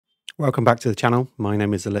Welcome back to the channel. My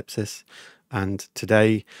name is Ellipsis, and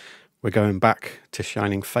today we're going back to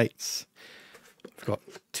Shining Fates. I've got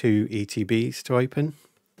two ETBs to open.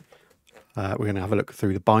 We're going to have a look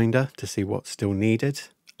through the binder to see what's still needed,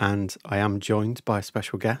 and I am joined by a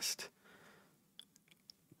special guest.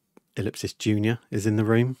 Ellipsis Jr. is in the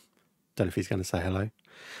room. Don't know if he's going to say hello,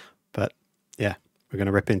 but yeah, we're going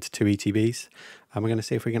to rip into two ETBs, and we're going to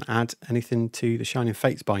see if we can add anything to the Shining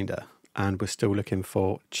Fates binder. And we're still looking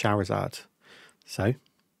for Charizard. So,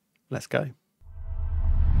 let's go.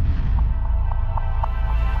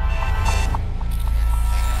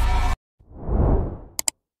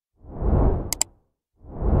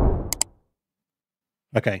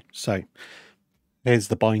 Okay, so here's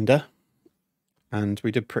the binder. And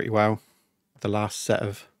we did pretty well. The last set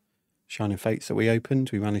of Shining Fates that we opened,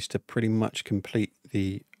 we managed to pretty much complete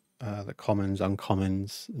the commons,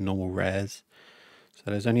 uncommons, normal rares.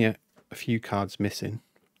 So there's only a few cards missing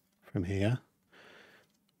from here.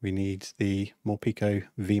 We need the Morpeko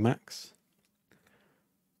VMAX.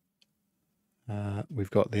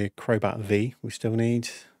 We've got the Crobat V we still need.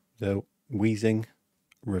 The Wheezing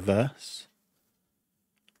Reverse.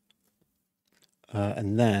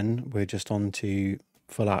 And then we're just on to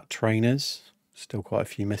full art trainers. Still quite a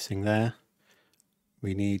few missing there.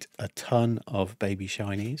 We need a ton of baby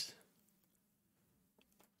shinies.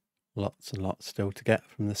 Lots and lots still to get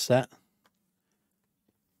from the set.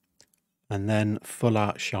 And then full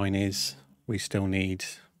art shinies, we still need,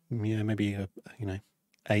 maybe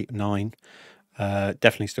 8, 9.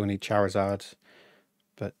 Definitely still need Charizard,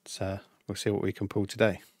 but we'll see what we can pull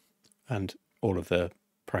today. And all of the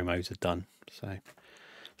promos are done. So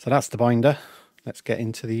that's the binder. Let's get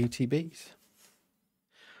into the ETBs.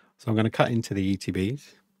 So I'm going to cut into the ETBs.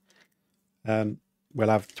 We'll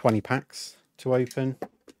have 20 packs to open.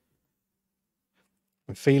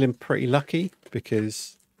 I'm feeling pretty lucky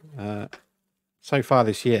because so far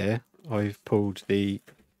this year I've pulled the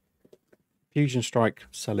Fusion Strike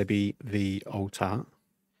Celebi V Alt-Art.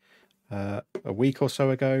 A week or so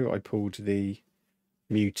ago I pulled the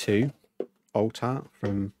Mewtwo Alt-Art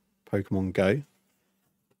from Pokemon Go,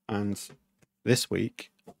 and this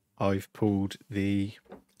week I've pulled the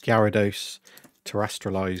Gyarados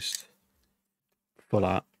Terrestrialized full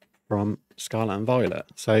art from Scarlet and Violet.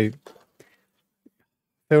 So I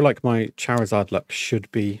feel like my Charizard luck should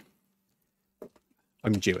be,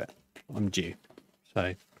 I'm due.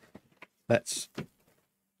 So let's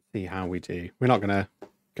see how we do. We're not going to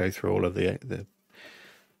go through all of the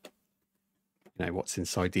what's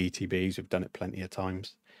inside the ETBs. We've done it plenty of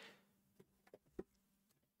times.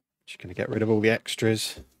 Just going to get rid of all the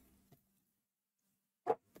extras.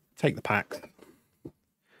 Take the pack.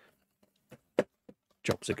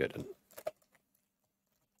 Jobs are good.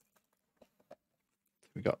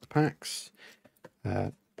 We got the packs.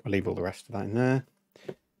 I'll leave all the rest of that in there.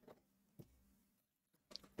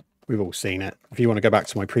 We've all seen it. If you want to go back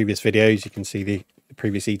to my previous videos, you can see the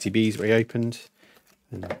previous ETBs we opened,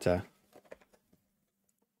 and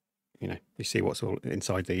you see what's all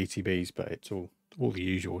inside the ETBs, but it's all the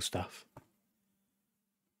usual stuff.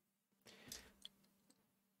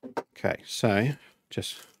 Okay, so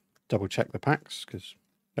just double check the packs because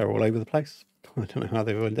they're all over the place. I don't know how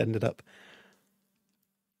they've ended up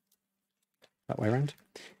that way around.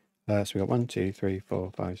 So we got 1, 2, 3,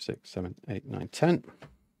 4, 5, 6, 7, 8, 9, 10.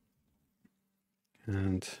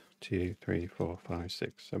 And 2, 3, 4, 5,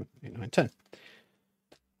 6, 7, 8, 9, 10.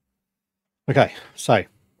 Okay, so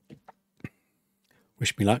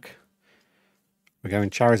wish me luck. We're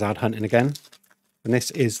going Charizard hunting again. And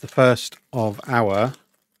this is the first of our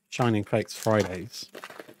Shining Fates Fridays.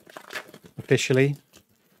 Officially,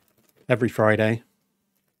 every Friday,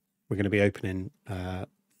 we're going to be opening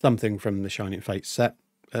something from the Shining Fates set,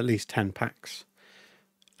 at least 10 packs.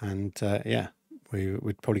 And yeah, we're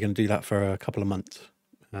probably going to do that for a couple of months.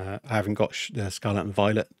 I haven't got the Scarlet and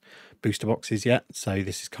Violet booster boxes yet, so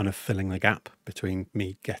this is kind of filling the gap between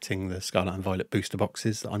me getting the Scarlet and Violet booster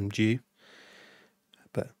boxes that I'm due.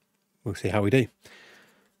 But we'll see how we do.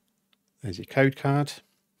 There's your code card.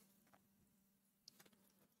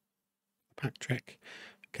 Pack trick.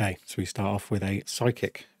 Okay, so we start off with a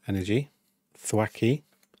Psychic Energy, Thwackey,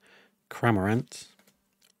 Cramorant,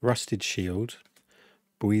 Rusted Shield,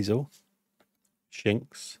 Buizel,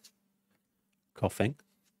 Shinx, Coughing,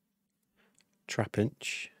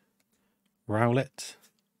 Trapinch, Rowlet.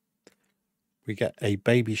 We get a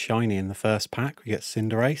baby shiny in the first pack. We get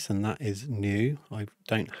Cinderace, and that is new. I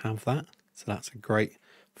don't have that, so that's a great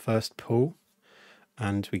first pull.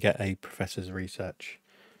 And we get a Professor's Research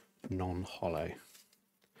non-holo.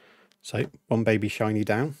 So one baby shiny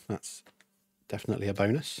down. That's definitely a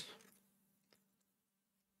bonus.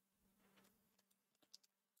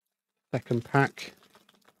 Second pack.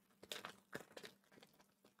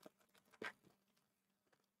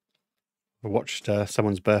 I watched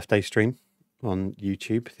someone's birthday stream on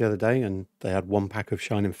YouTube the other day, and they had one pack of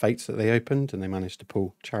Shining Fates that they opened, and they managed to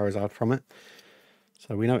pull Charizard from it.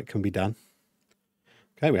 So we know it can be done.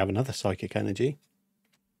 Okay, we have another Psychic Energy.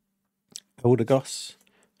 Eldegoss,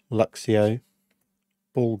 Luxio,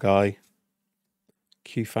 Ball Guy,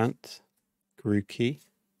 Cufant, Grookey,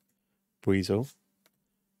 Weasel,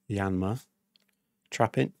 Yanma,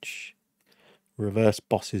 Trapinch, Reverse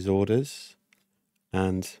Boss's Orders,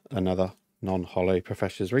 and another non-holo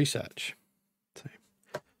Professor's Research. So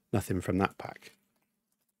nothing from that pack.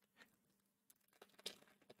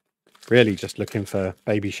 Really just looking for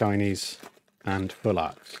baby shinies and full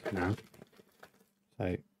arts now. So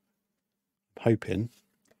I'm hoping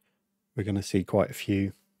we're going to see quite a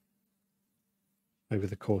few over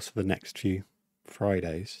the course of the next few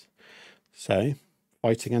Fridays. So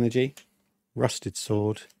Fighting Energy, Rusted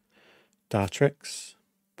Sword, Dartrix,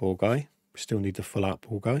 Ball Guy. We still need the full art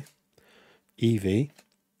Ball Guy. Eevee,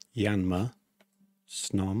 Yanma,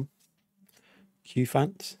 Snom,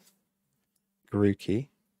 Cufant, Grookey.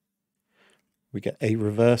 We get a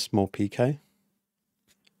reverse Morpeko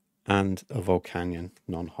and a Volcanion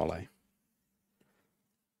non-holo.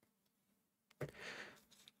 In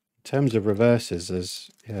terms of reverses,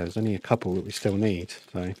 there's only a couple that we still need.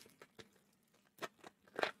 So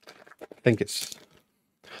I think it's,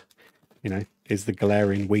 is the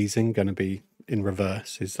Galarian Wheezing going to be in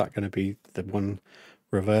reverse? Is that going to be the one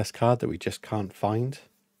reverse card that we just can't find?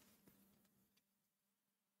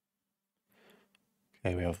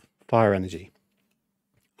 Okay, we have Fire Energy,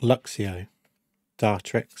 Luxio,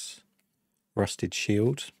 Dartrix, Rusted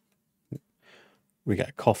Shield. We get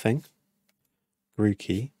a Coughing,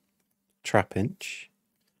 Grookey, Trapinch,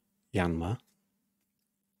 Yanma.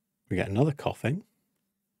 We get another Coughing.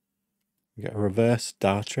 We get a reverse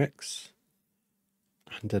Dartrix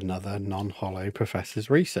and another non-holo Professor's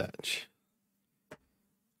Research.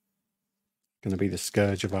 Going to be the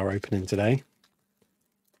scourge of our opening today.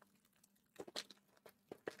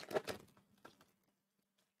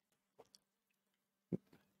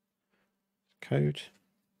 Code.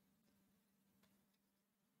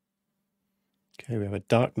 Okay, we have a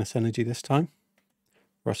Darkness Energy this time.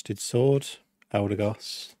 Rusted Sword,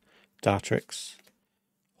 Eldegoss, Dartrix,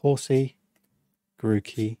 Horsey,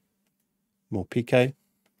 Grookey, Morpeko,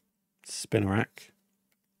 Spinarak,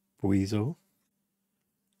 Weasel.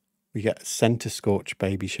 We get Center Scorch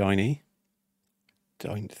Baby Shiny.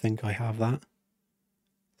 Don't think I have that.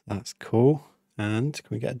 That's cool. And can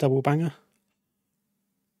we get a double banger?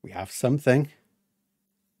 We have something.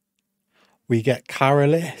 We get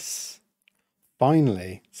Caralis.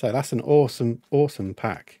 Finally. So that's an awesome, awesome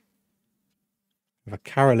pack. We have a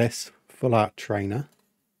Caralis full art trainer.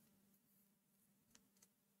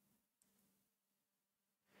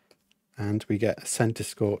 And we get a Center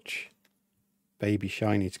Scorch Baby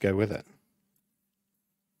Shiny to go with it.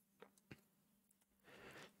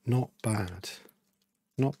 Not bad.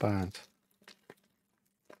 Not bad.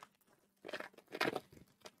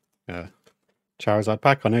 Charizard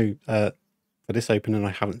pack. I know for this opening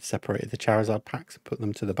I haven't separated the Charizard packs and put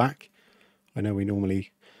them to the back. I know we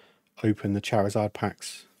normally open the Charizard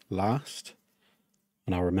packs last.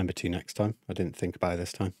 And I'll remember to next time. I didn't think about it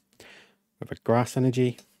this time. We have a Grass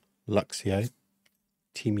Energy, Luxio,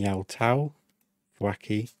 Meow Tao,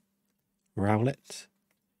 Thwacky, Rowlet,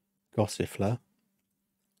 Gossifleur,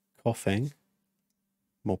 Coughing,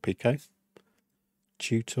 Morpeko,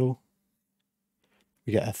 Tutor.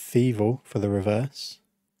 We get a Thievul for the reverse.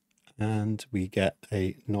 And we get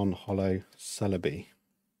a non-holo Celebi.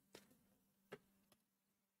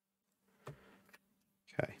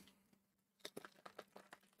 Okay.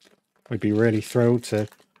 We'd be really thrilled to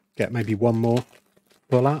get maybe one more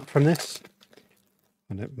full art from this.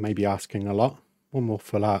 And it may be asking a lot. One more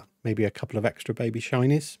full art, maybe a couple of extra baby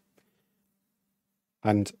shinies.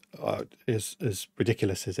 And as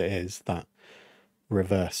ridiculous as it is, that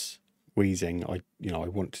reverse wheezing, I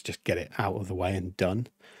want to just get it out of the way and done.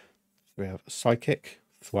 So we have Psychic,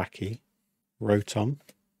 Thwacky, Rotom,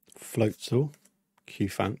 Floatzel,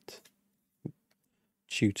 Cufant,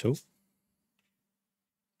 Tutor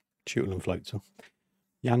and Floatzel,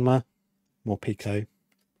 Yanma, Morpeko,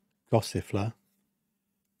 Gossifleur.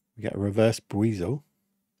 We get a reverse Weasel,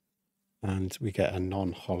 and we get a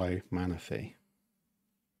non-holo Manaphy.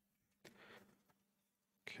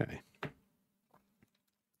 Okay.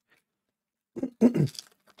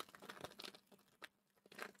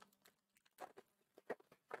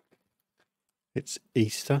 It's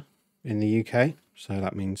Easter in the UK, so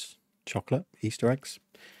that means chocolate, Easter eggs.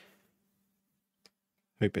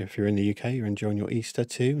 Hope if you're in the UK, you're enjoying your Easter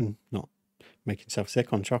too and not making yourself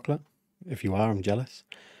sick on chocolate. If you are, I'm jealous.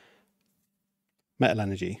 Metal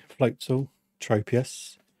Energy, Floatzel,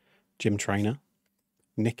 Tropius, Gym Trainer,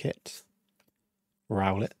 Nickit,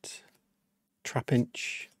 Rowlet,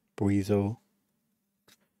 Trapinch, Breezel,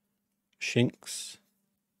 Shinx.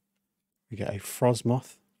 We get a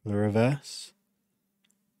Frosmoth, the reverse.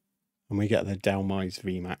 And we get the Delmise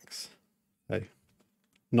VMAX. So,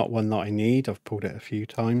 not one that I need. I've pulled it a few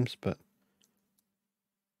times, but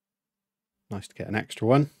nice to get an extra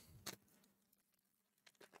one.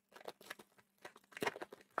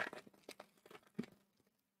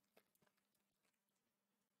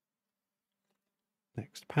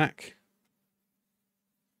 Next pack.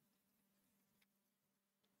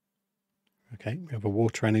 Okay, we have a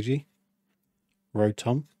Water Energy,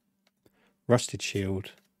 Rotom, Rusted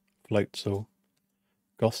Shield, Floatzel,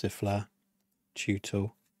 Gossifleur,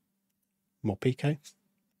 Tutel, Morpeko,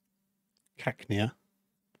 Cacnea,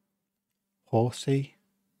 Horsey.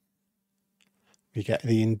 We get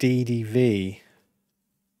the Indeedee V.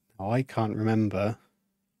 Now, I can't remember.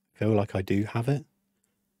 I feel like I do have it.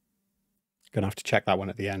 Gonna have to check that one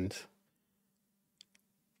at the end.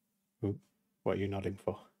 Ooh, what are you nodding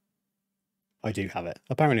for? I do have it.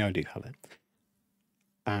 Apparently I do have it.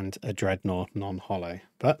 And a Dreadnought non-holo.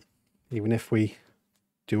 But even if we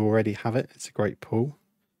do already have it, it's a great pull.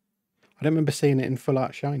 I don't remember seeing it in full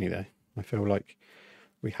art shiny though. I feel like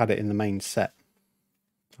we had it in the main set.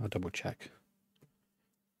 I'll double check.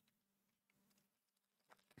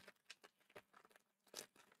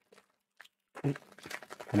 I'll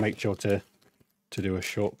make sure to do a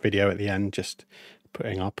short video at the end, just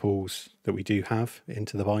putting our pulls that we do have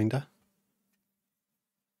into the binder.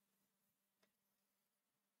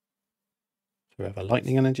 So we have a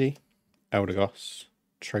Lightning Energy, Eldegoss,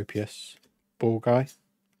 Tropius, Ballguy,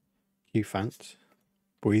 Cufant,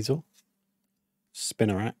 Breezel,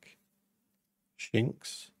 Spinarak,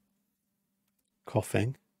 Shinx,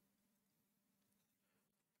 Coughing.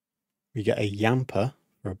 We get a Yamper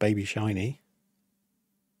for a baby shiny.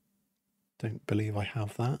 Don't believe I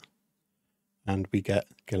have that. And we get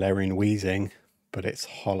Galarian Wheezing, but it's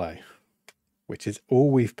holo, which is all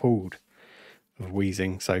we've pulled of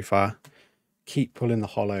Wheezing so far. Keep pulling the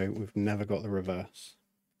holo, we've never got the reverse.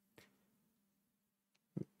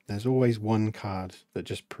 There's always one card that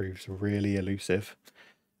just proves really elusive.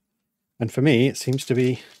 And for me, it seems to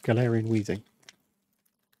be Galarian Wheezing.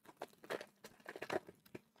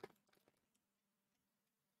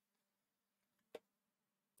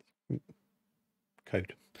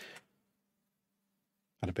 Code.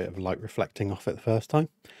 Had a bit of light reflecting off it the first time.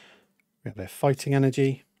 We have a Fighting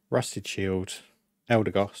Energy, Rusted Shield,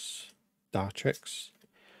 Eldegoss, Dartrix,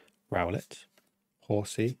 Rowlet,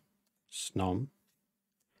 Horsey, Snom,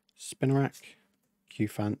 Spinarak,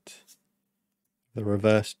 Cufant, the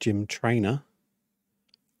reverse Gym Trainer,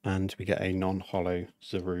 and we get a non-holo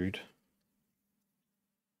Zarude.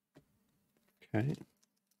 Okay.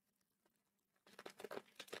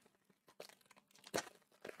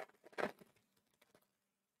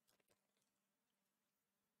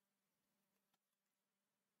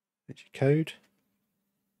 Code.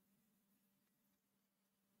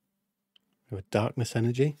 We have a Darkness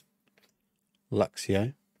Energy,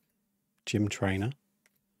 Luxio, Gym Trainer,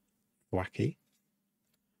 Wacky,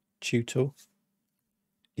 Tutel,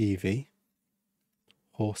 Eevee,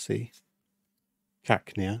 Horsey,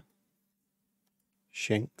 Cacnea,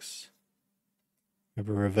 Shinx. We have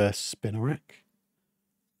a reverse Spinarak,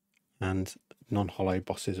 and non-holo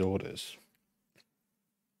Boss's Orders.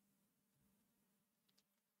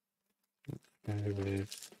 Go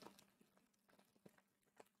with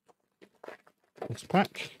this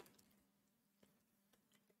pack.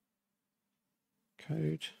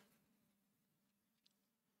 Code.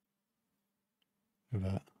 With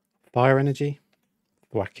a Fire Energy,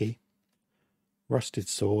 Wacky, Rusted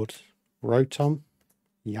Sword, Rotom,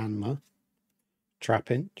 Yanma,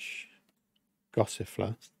 Trapinch,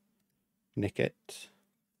 Gossifleur, Nickit,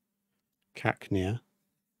 Cacnea.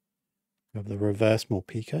 We have the reverse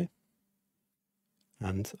Morpeko,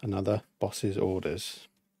 and another Boss's Orders.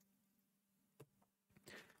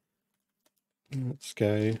 Let's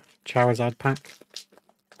go Charizard pack.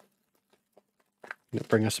 It'll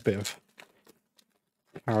bring us a bit of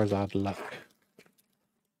Charizard luck.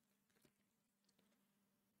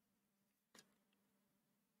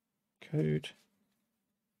 Code.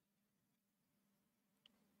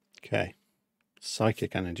 Okay.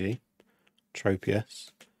 Psychic Energy, Tropius,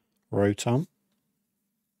 Rotom,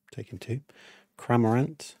 taking 2,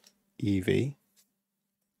 Cramorant, Eevee,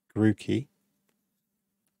 Grookey,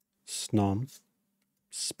 Snom,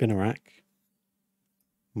 Spinarak,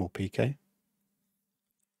 Morpeko.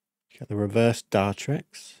 Get the reverse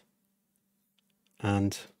Dartrix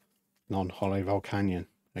and non-hollow Volcanion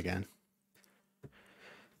again.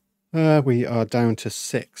 We are down to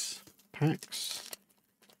 6 packs.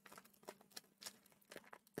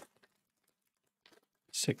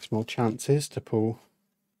 6 more chances to pull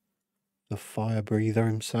the fire breather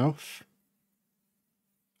himself.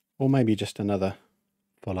 Or maybe just another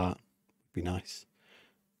full art would be nice.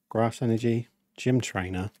 Grass Energy, Gym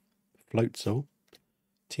Trainer, Floatzel,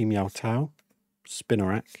 Team Yao Tao,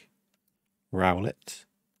 Spinarak, Rowlet,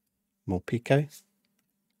 Morpeko,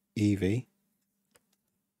 Eevee,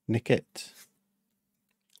 Nickit.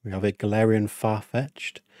 We have a Galarian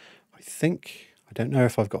Farfetch'd. I don't know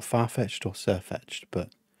if I've got Farfetch'd or Surfetch'd, but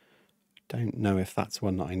I don't know if that's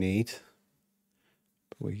one that I need.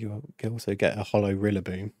 But we also get a Hollow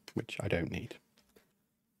Rillaboom, which I don't need.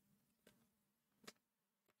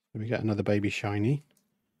 We get another baby shiny.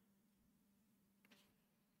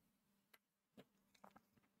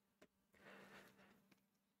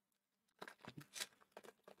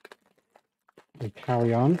 We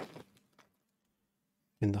carry on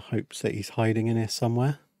in the hopes that he's hiding in here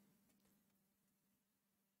somewhere.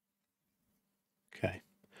 Okay,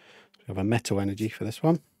 we have a Metal Energy for this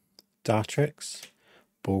one. Dartrix,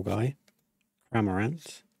 Bulgai,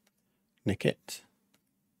 Cramorant, Nickit,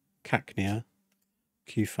 Cacnea,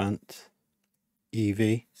 Cufant,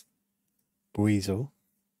 Eevee, Buizel.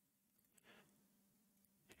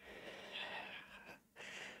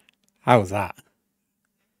 How's that?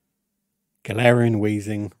 Galarian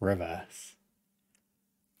Wheezing Reverse.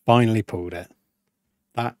 Finally pulled it.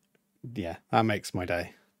 That makes my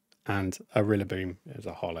day. And a Rillaboom is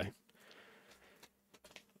a hollow.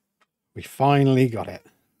 We finally got it.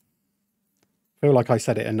 I feel like I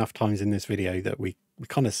said it enough times in this video that we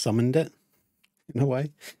kind of summoned it in a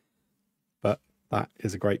way. But that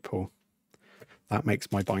is a great pull. That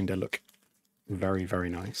makes my binder look very, very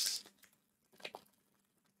nice.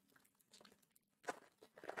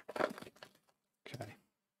 Okay.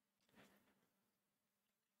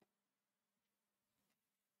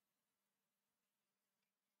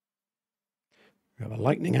 We have a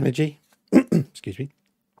Lightning Energy. Excuse me.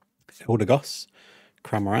 Eldegoss,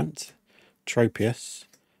 Cramorant, Tropius,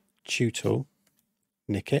 Tutel,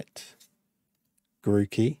 Nickit,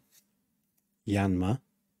 Grookey, Yanma,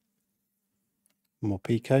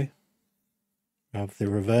 Morpeko. We have the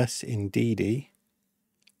reverse Indeedee,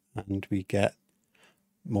 and we get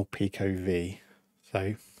Morpeko V.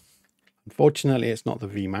 So, unfortunately, it's not the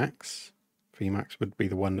VMAX. VMAX would be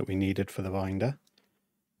the one that we needed for the binder.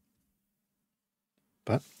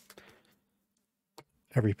 But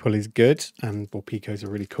every pull is good, and Morpeko is a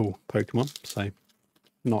really cool Pokemon, so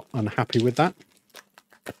not unhappy with that.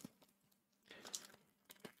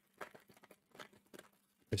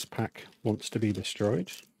 This pack wants to be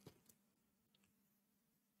destroyed.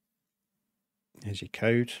 Here's your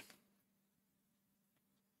code.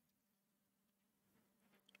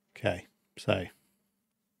 Okay, so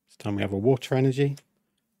this time we have a Water Energy,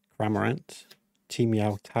 Cramorant, Team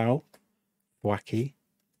Yao Tao, Thwackey,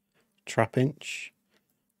 Trapinch,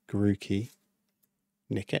 Grookey,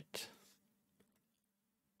 Nickit,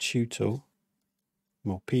 Tutel,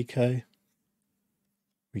 Morpeko.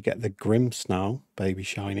 We get the Grimmsnarl baby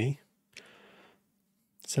shiny.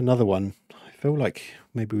 It's another one. I feel like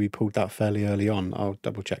maybe we pulled that fairly early on. I'll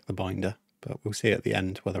double check the binder, but we'll see at the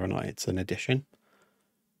end whether or not it's an addition.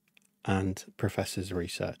 And Professor's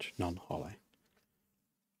Research, non-hollow.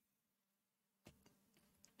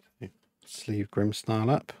 Sleeve Grimmsnarl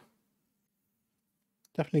up.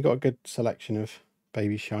 Definitely got a good selection of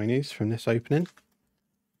baby shinies from this opening.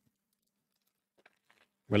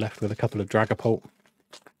 We're left with a couple of Dragapult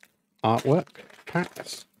artwork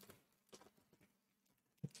packs.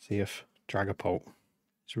 Let's see if Dragapult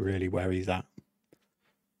is really where he's at.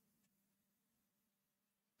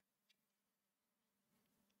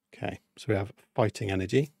 Okay, so we have Fighting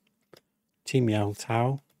Energy, Team Yao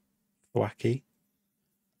Tao, Thwackey,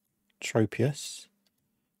 Tropius,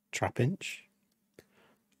 Trapinch,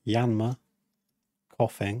 Yanma,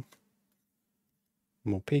 Coughing,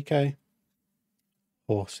 Morpeko,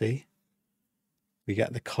 Horsey. We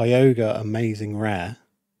get the Kyogre Amazing Rare,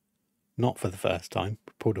 not for the first time,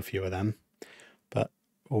 we pulled a few of them, but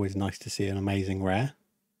always nice to see an Amazing Rare.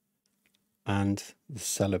 And the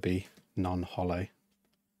Celebi non-hollow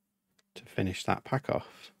to finish that pack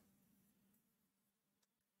off.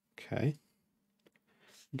 Okay.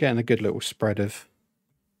 Getting a good little spread of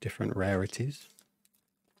different rarities.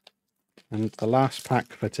 And the last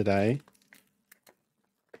pack for today,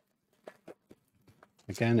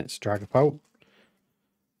 again, it's Dragapult.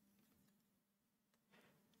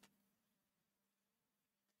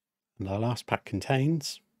 And our last pack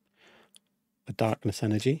contains a Darkness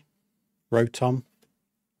Energy, Rotom,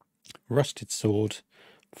 Rusted Sword,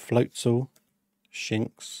 Floatzel,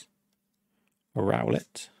 Shinx, a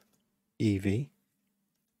Rowlet, Eevee,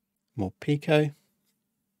 Morpeko,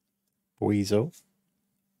 Weasel,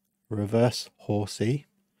 Reverse Horsey,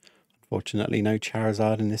 unfortunately no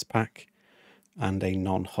Charizard in this pack, and a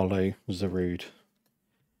non-holo Zarude.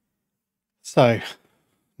 So,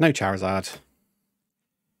 no Charizard.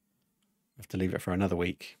 Have to leave it for another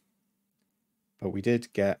week. But we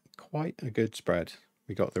did get quite a good spread.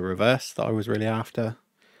 We got the reverse that I was really after.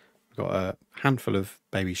 We got a handful of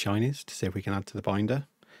baby shinies to see if we can add to the binder.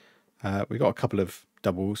 We got a couple of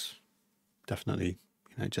doubles. Definitely,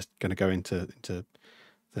 just going to go into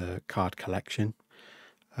the card collection.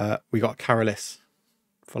 We got Carolis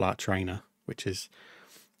Full Art Trainer, which is,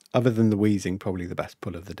 other than the wheezing, probably the best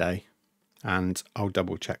pull of the day. And I'll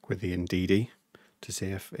double check with the Indeedee to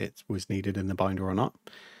see if it was needed in the binder or not.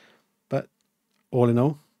 But all in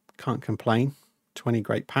all, can't complain. 20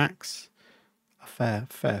 great packs, a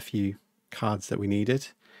fair few cards that we needed.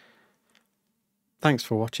 Thanks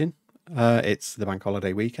for watching. It's the bank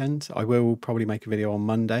holiday weekend. I will probably make a video on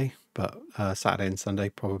Monday, but Saturday and Sunday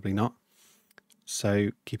probably not.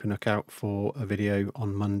 So keep a lookout for a video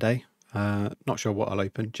on Monday. Not sure what I'll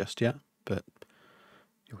open just yet, but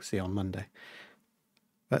you'll see on Monday.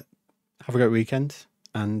 But have a great weekend,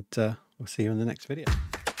 and we'll see you in the next video.